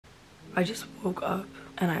I just woke up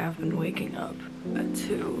and I have been waking up at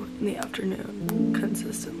 2 in the afternoon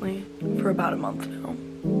consistently for about a month now.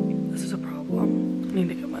 This is a problem. I need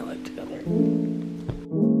to get my life together.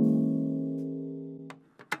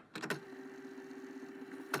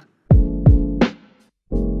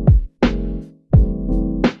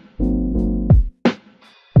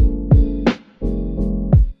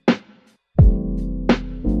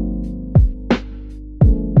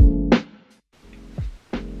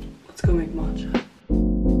 Let's go make matcha.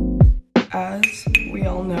 As we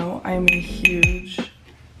all know, I am a huge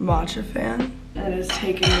matcha fan, and it has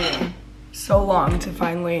taken me so long to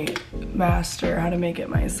finally master how to make it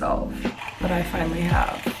myself, but I finally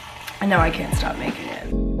have, and now I can't stop making it.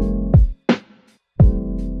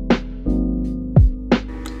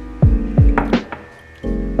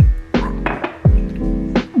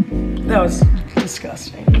 That was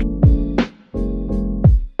disgusting.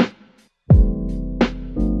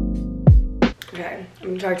 Okay, I'm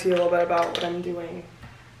gonna talk to you a little bit about what I'm doing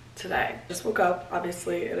today. Just woke up,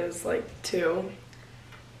 obviously it is like 2.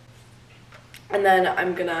 And then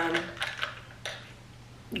I'm gonna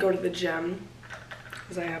go to the gym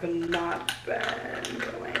because I have not been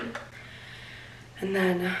going. And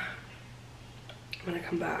then I'm gonna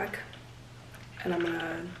come back and I'm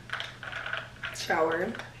gonna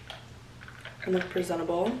shower and look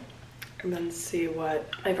presentable and then see what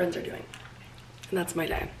my friends are doing. And that's my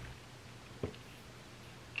day.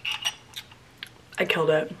 I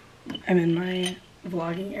killed it. I'm in my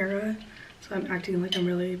vlogging era, so I'm acting like I'm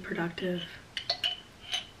really productive.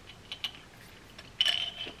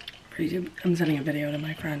 For YouTube, I'm sending a video to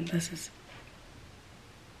my friend.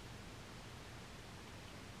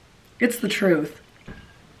 It's the truth.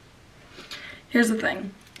 Here's the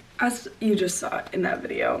thing. As you just saw in that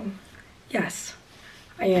video, yes,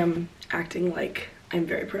 I am acting like I'm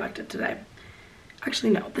very productive today.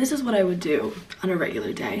 Actually, no, this is what I would do on a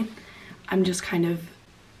regular day. I'm just kind of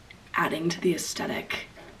adding to the aesthetic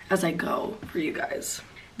as I go for you guys.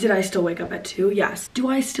 Did I still wake up at 2? Yes. Do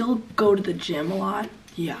I still go to the gym a lot?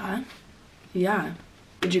 Yeah. Yeah.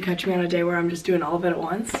 Did you catch me on a day where I'm just doing all of it at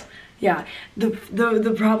once? Yeah.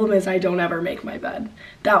 The problem is I don't ever make my bed.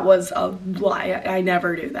 That was a lie. I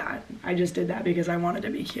never do that. I just did that because I wanted to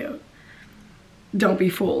be cute. Don't be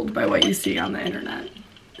fooled by what you see on the internet.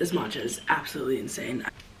 This matcha is absolutely insane.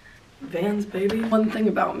 Vans, baby. One thing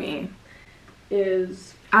about me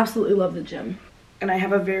is absolutely love the gym, and I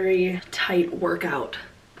have a very tight workout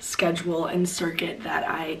schedule and circuit that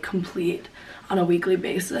I complete on a weekly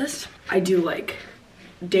basis. I do like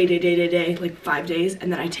day, like 5 days,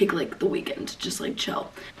 and then I take like the weekend to just like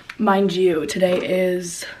chill. Mind you, today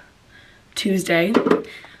is Tuesday,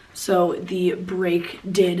 so the break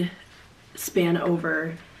did span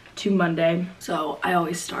over to Monday, so I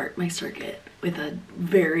always start my circuit with a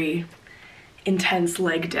very intense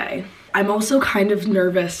leg day. I'm also kind of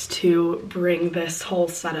nervous to bring this whole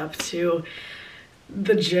setup to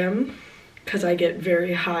the gym because I get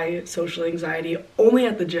very high social anxiety only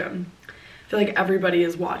at the gym. I feel like everybody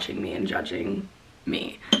is watching me and judging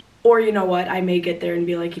me. Or you know what, I may get there and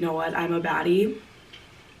be like, you know what, I'm a baddie.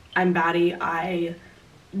 I'm baddie, I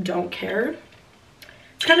don't care.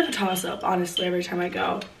 It's kind of a toss-up, honestly, every time I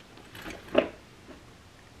go.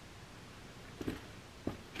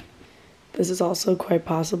 This is also quite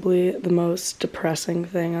possibly the most depressing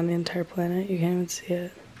thing on the entire planet. You can't even see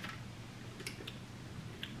it.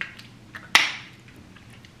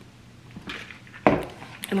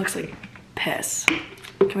 It looks like piss.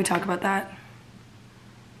 Can we talk about that?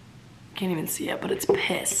 Can't even see it, but it's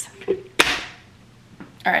piss.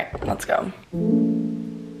 All right, let's go.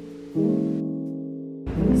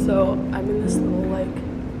 So I'm in this little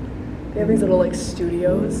they have these little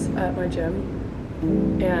studios at my gym.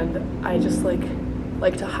 And I just like to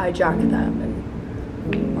hijack them,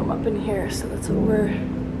 and I'm up in here, so that's what we're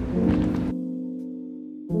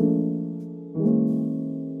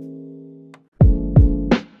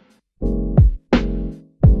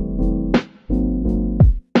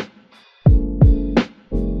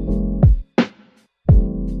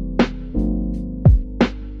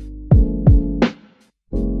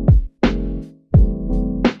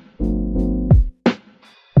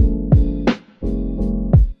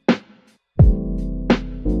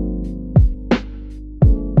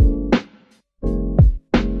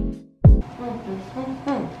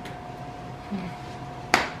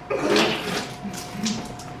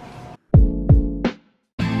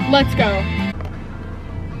Let's go.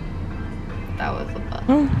 That was a bus.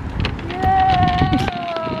 Oh.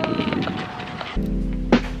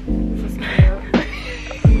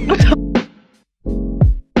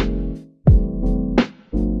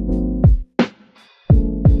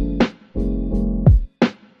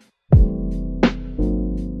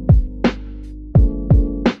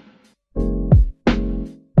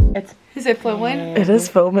 Is it filming? It is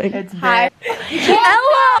filming. It's hi.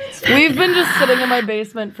 Hello! We've been just sitting in my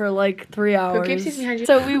basement for like 3 hours.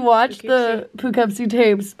 So we watched the Poughkeepsie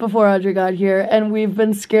tapes before Audrey got here, and we've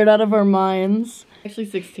been scared out of our minds.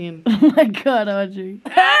 Actually 16. Oh my god, Audrey.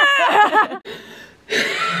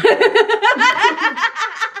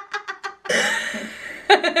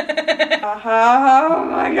 Oh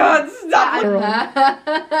my god, stop!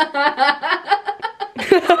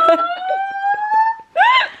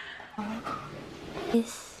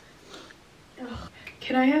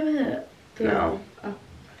 Can I have it? No. Oh.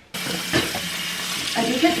 I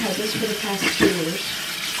think I've had this for the past 2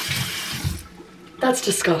 years. That's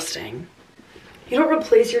disgusting. You don't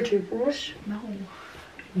replace your toothbrush? No.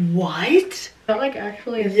 What? Is that like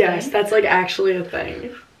actually a thing? Yes, that's like actually a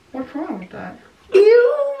thing. What's wrong with that?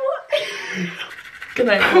 Ew! Good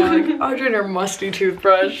night, vlog. Audrey and her musty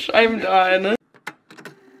toothbrush. I'm done.